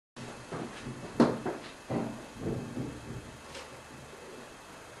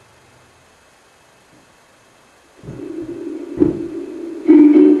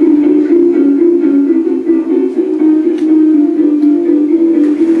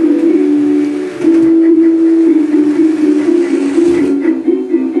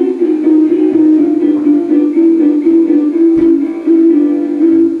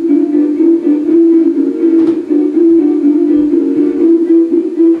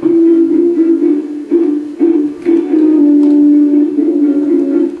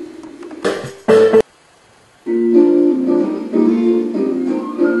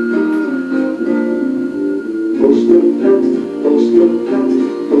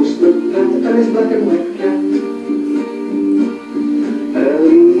his black and white cat.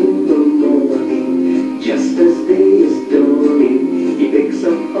 Early in the morning, just as day is dawning, he picks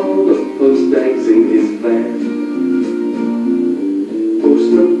up all the post bags in his van.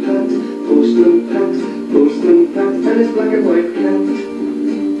 Postman Pat, Postman Pat, Postman Pat, and his black and white cat.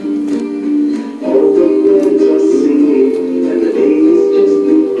 All the birds are singing, and the day is just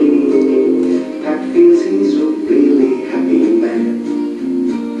beginning. Pat feels he's a really happy man.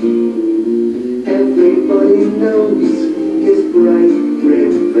 Everybody knows his bright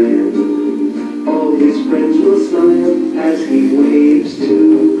red van. All his friends will smile as he waves to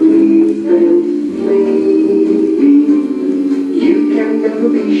greet them. Maybe you can never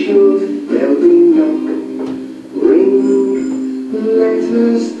be sure there'll be knock, ring,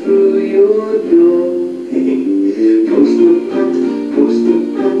 letters through your door. Hey, Postman Pat, Postman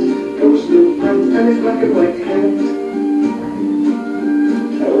Pat, Postman Pat, and his black and white cat.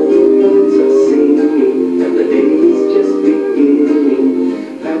 All the birds are singing, and the day is just beginning.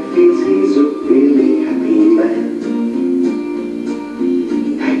 Pat feels he's a really happy man.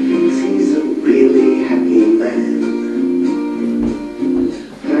 Pat feels he's a really happy man.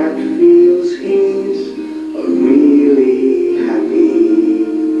 Pat feels he's a really happy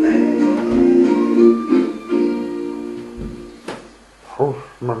man.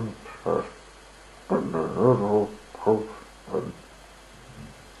 Postman Pat and the little postman.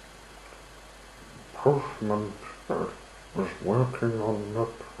 Postman Pat was working on the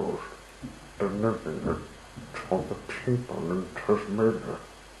post, delivering it to the people in Tasmania,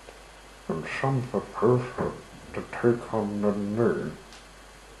 and some proposal to take on the name.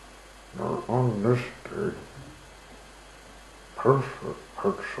 Now on this day, Percy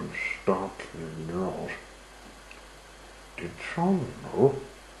had some startling news. Did you know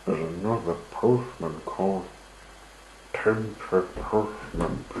there's another postman called Temper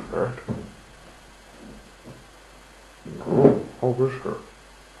Postman Pat? No, how is it?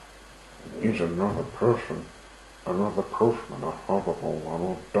 He's another person, another postman, a horrible one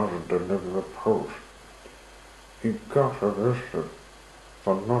who doesn't deliver the post. He got arrested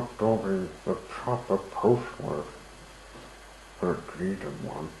for not doing the proper postwork. Agreed in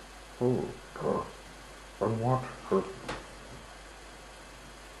one. Oh, God. And what had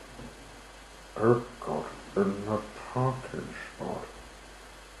got in the parking spot?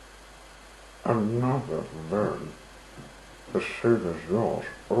 Another van, the same as yours,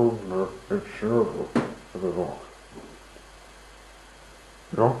 only it's zero for the rock.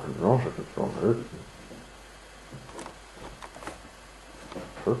 Your curiosity from it.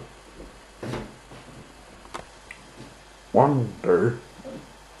 One day,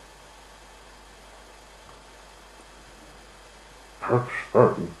 Pat's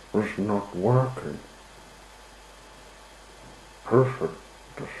phone was not working. Percy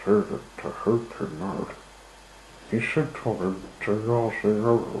decided to help him out. He said to him to use the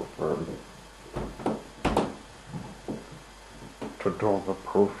other phone to do the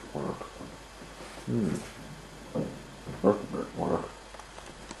postwork. That didn't work.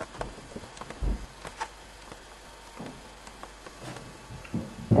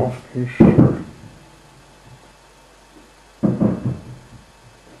 Off he said.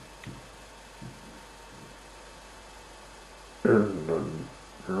 In the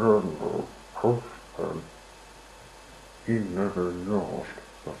journal postman he never used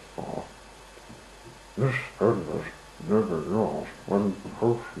before. This pen was never used when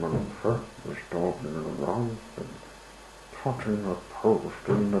Postman Pat was talking around and putting a post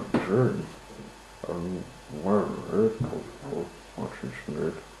in the drain, and where it could go, what he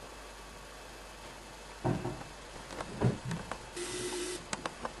said.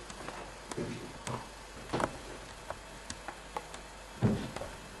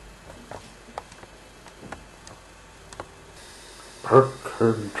 Pat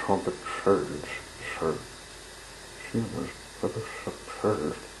came to the change, so she was very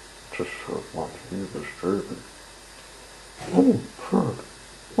surprised to see what he was doing. Oh, Pat,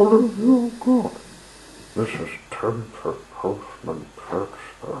 what have you got? This is Temper Postman Pat's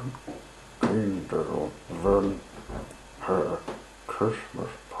van. Green little van hair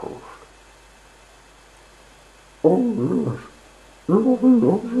Christmas post. Oh, yes, you'll be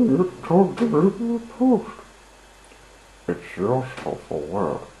using it to deliver the post. It's useful for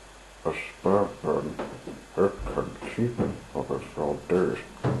work, a spare pen, it can keep it for the 4 days.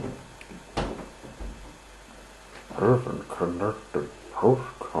 I haven't connected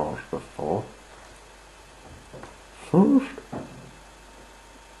postcards before. First,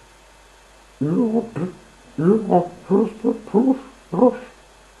 you press the push button,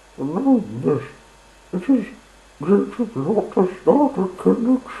 and now this. It is great of not to start a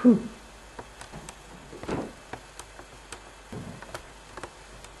connection.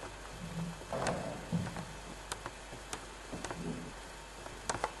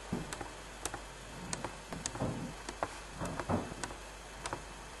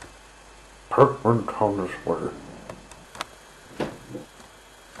 Perk went on his way.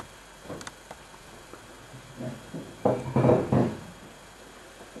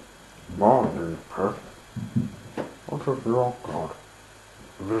 Morning, Perk. What have you got?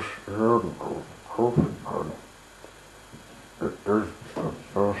 This yellow postman. It is the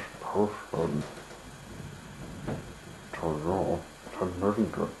first postman to you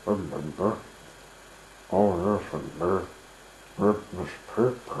to remember. Oh yes, and they read this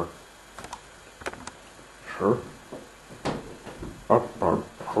paper. Sure. About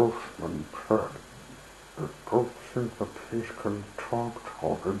postman Perk. It don't seem that he can talk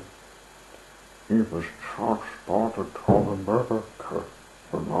him. He was transported to America.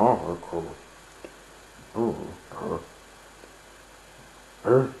 An article.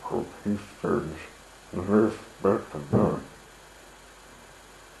 April, he says, lives better now.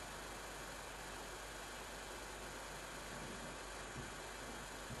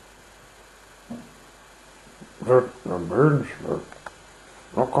 That reminds me,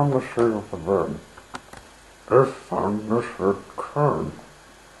 look on the side of the bed. They found this red crown.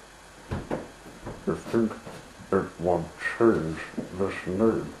 You think it won't change this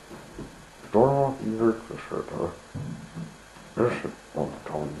name? Don't notice it, This is what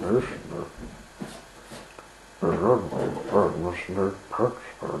donation. The red bird was named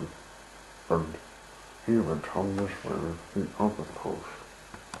Perksburn, and he went on this way with the other post.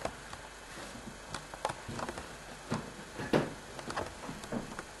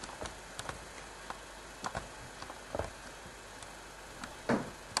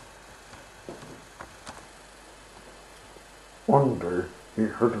 One day, he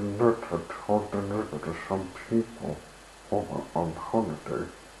had a letter to deliver to some people over on holiday.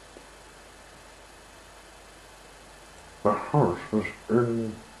 The house was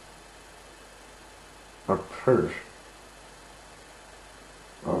in a place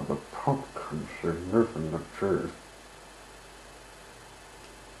where the pumpkins they live in the tree.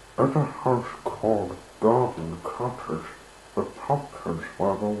 At a house called Garden Cottage, the pumpkins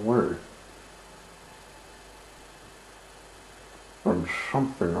were away, and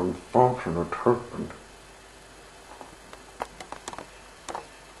something unfortunate happened.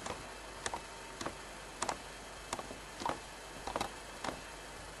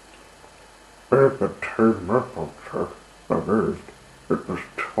 At the time Applejack, that is, it was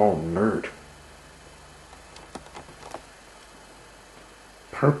too late.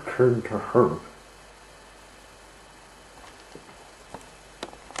 Pep came to help.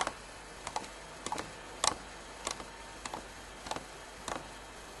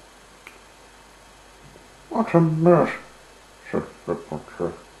 What a mess, said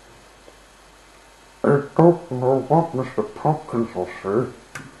Applejack. I don't know what Mr. Pumpkins will say.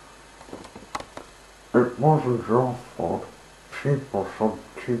 It wasn't your fault. People should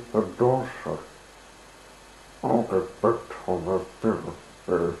keep the door shut. I'll get back to the bill.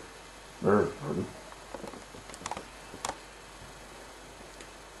 There's them.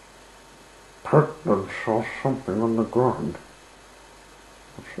 Putnam saw something on the ground.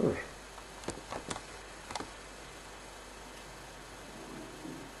 What's this?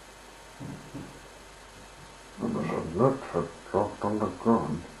 There was a letter dropped on the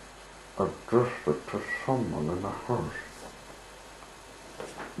ground, addressed to someone in the house.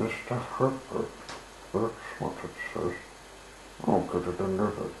 Mr. Harper, that's what it says. I'll get it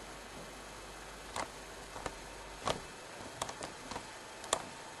delivered.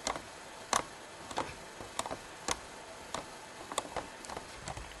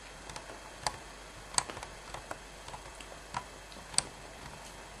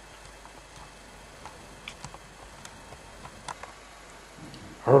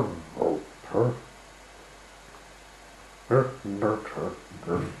 Hello, Percy. This letter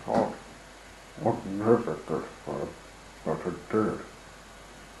is thought would never get far, but it did.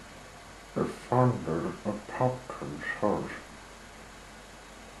 It found it at the Pumpkin's house.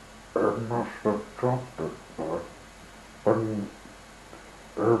 It must have dropped it there, and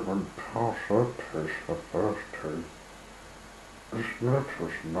it went past that place the first time. This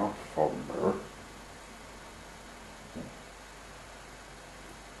letter's not from there.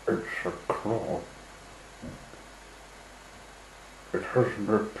 It's a claw. It has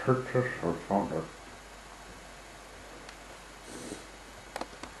no pictures on it.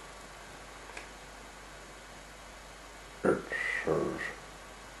 It says,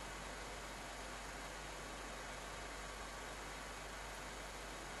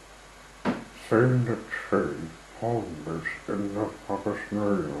 "Find the tree always in the forest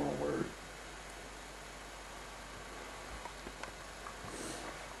railway."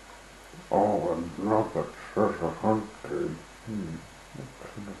 Oh, another treasure hunt game. What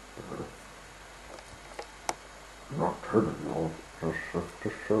kind of bird? not telling you, just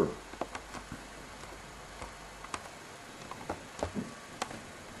to serve.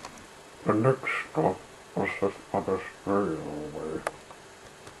 The next stop was his mother's railway.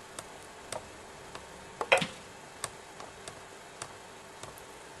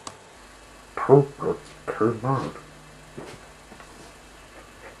 Rupert came out.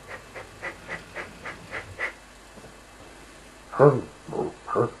 Hello,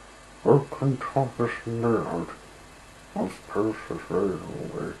 Rupert. Welcome to this layout of Percy's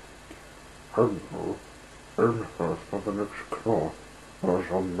railway. Hello. In here for the next claw was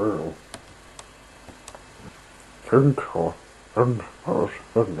a mail. Tinker, in here's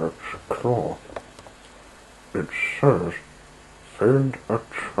the next claw. It says, send a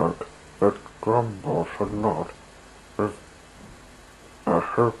check that grumbles a lot with a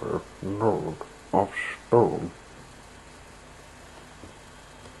heavy load of stone.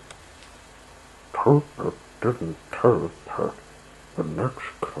 Rupert didn't tell Pat the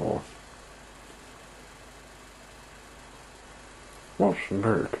next claw was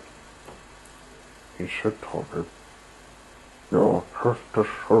Nate. He said to him, you'll have to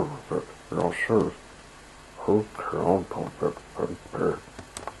serve it yourself. Who count on it and pay?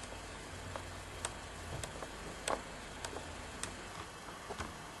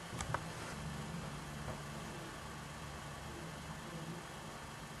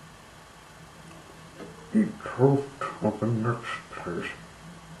 He drove to the next place.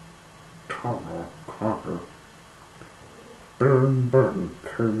 Tower Carter. Bill and Ben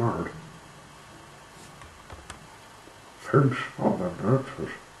came out. Thanks for the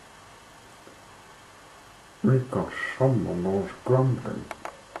letters. We got someone who was grumbling.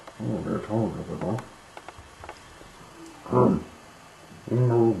 Oh, they told us it all.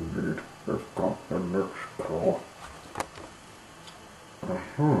 No need, we've got the next call.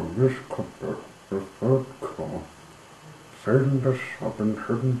 This could be the third call. Sailing the southern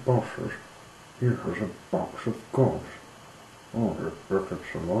hidden bosses, here is a box of gods. Oh, if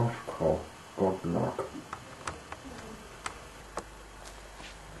it's the last call, good luck.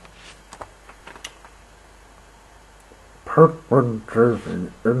 Pat went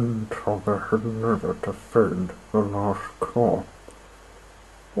driving into the hidden river to find the last call.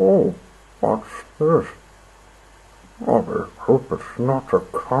 Oh, what's this? Oh, I hope it's not a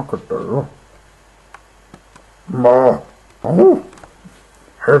crocodile. Ma! Oh!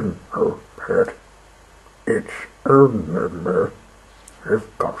 Hello, Pat. It's only me.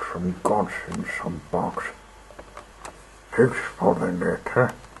 We've got some gods in some box. Thanks for the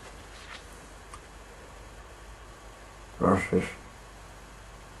letter. This is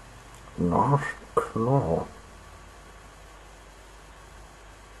last claw.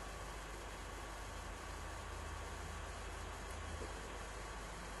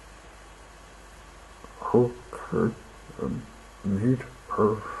 Okay, neat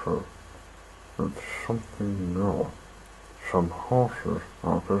person. It's something new. Some horses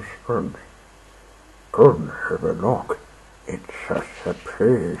on his fence. Couldn't have a look. It's such a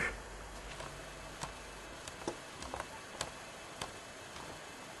place.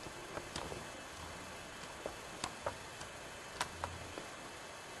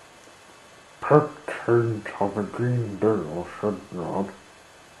 Pat came to the green door, said Rod,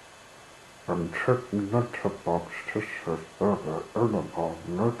 and checked the letterbox to see whether anyone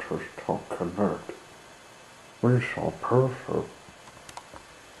noticed to connect. We saw Percy.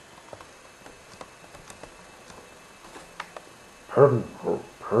 Hello,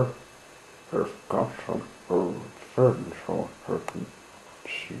 Pat. He's got some old friends who I haven't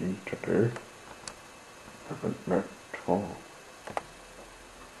seen today. Haven't met Tom.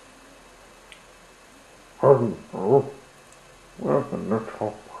 Hello. We're the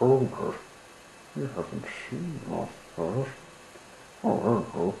little progress. You haven't seen us first. Oh,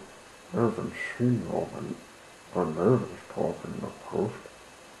 hello. I haven't seen you when the neighbors talking the post.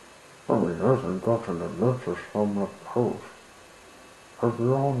 Oh, he hasn't gotten a letter from the post. Have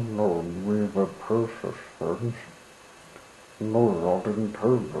you all known we were Percy's friends? No, I didn't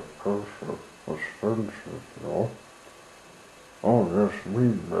tell you Percy was friends with you. Oh, yes, we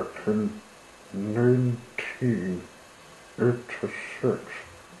met in 1986.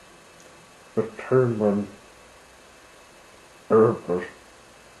 The time when Elvis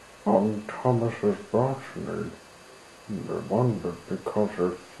on Thomas's balcony. They wondered because they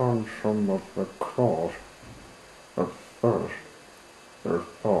found some of the claws. At first, they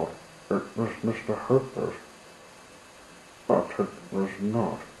thought it was Mr. Hooper's, but it was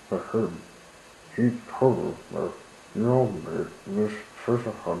not for him. He told me you made this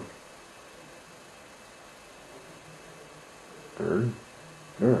treasure hunt. Did?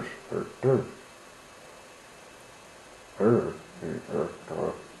 Yes, it did. here he is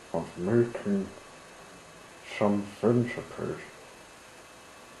of making some centipedes.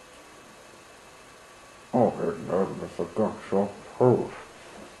 Oh, it never forgot your proof.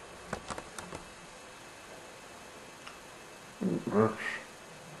 That's,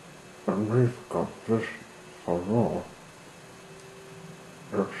 and we've got this for you.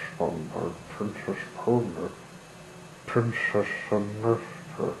 It's from my Princess Pony, Princess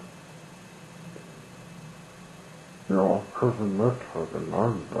Semester. You haven't met her in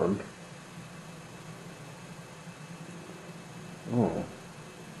Ireland. Oh,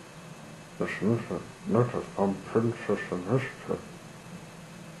 this is a letter from Princess Semester.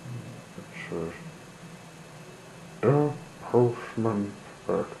 It says, Dear Postman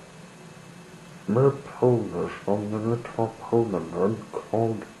Fred, my ponies from the little ponyland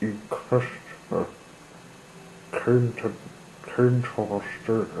called Equestria came to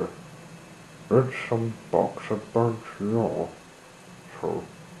Australia with some box of burnt yore, so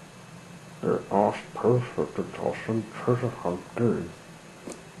they asked Percy to toss some treasure hunt game,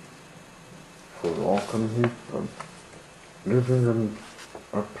 so y'all can meet them, living in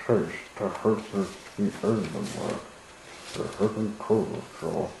a place to help with the alien work, the hidden cool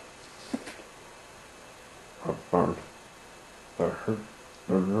jaw, about the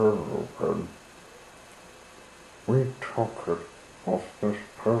European. We took it of this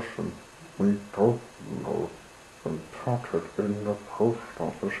person we don't know and put it in the post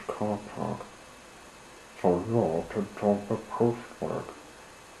office car park for you to drop the postmark.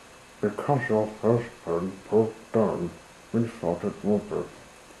 Because your first pen broke down, we thought it would be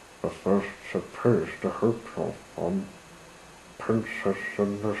the first surprise to help you from Princess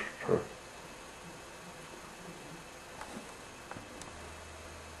Semester.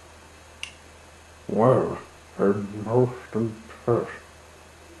 Well, I'm most impressed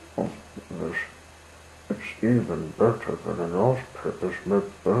of this. It's even better than a newspaper's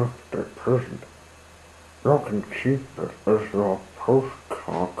mid-birthday present. You can keep it as your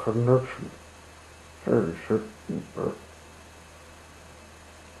postcard connection. Hey, shouldn't be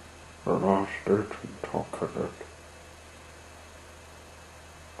the last agent talk of it.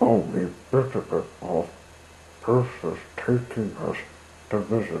 Oh, we bit of it off. Percy's taking us to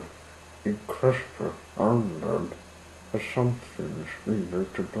visit Equestria Ireland as some things we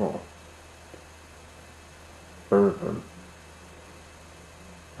need to do. Then,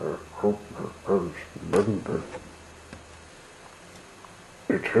 I hope my friends remember.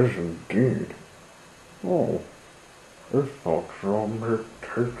 It is indeed. Oh, I thought you might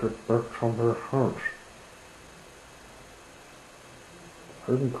take it back from their house.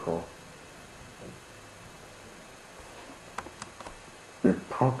 Hinko. We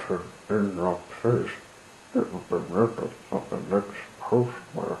put it in your place. It will be ready for the next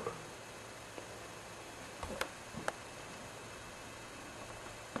postmark.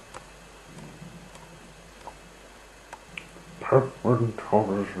 Pat went on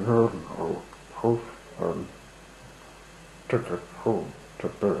his yellow postman ticket home to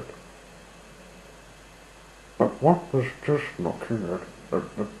bed. But what was just looking at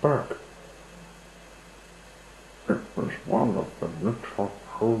the back? It was one of the little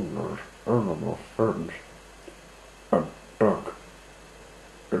pony's animal friends, a duck.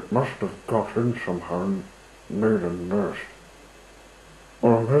 It must have got in somehow and made a nest.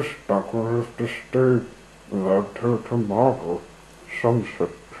 Well, this duck will have to stay there till tomorrow, some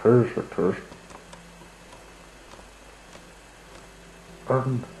suppose it is.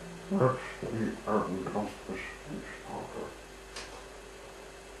 And that's the end of the speech order.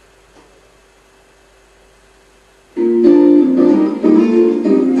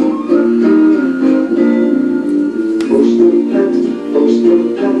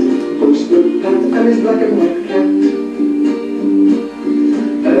 Postman Pat, and his black and white cat.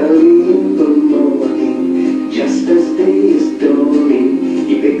 Early in the morning, just as day is dawning,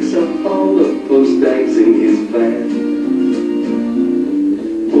 he picks up all the post bags in his van.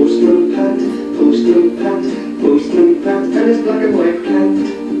 Postman Pat, Postman Pat, Postman Pat, and his black and white cat.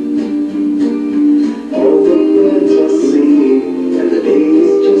 All the birds are singing, and the day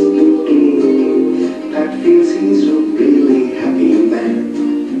is just beginning. Pat feels he's a really happy man.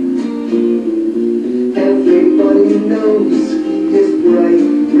 Everybody knows his bright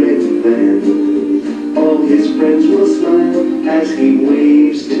red van. All his friends will smile as he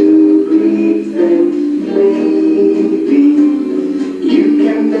waves to greet them. Maybe you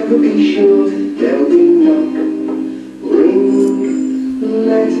can never be sure. There'll be knock, ring,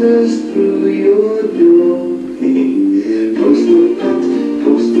 letters through your door. Postman Pat,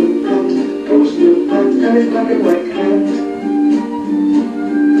 Postman Pat, Postman Pat, and his black and white cat.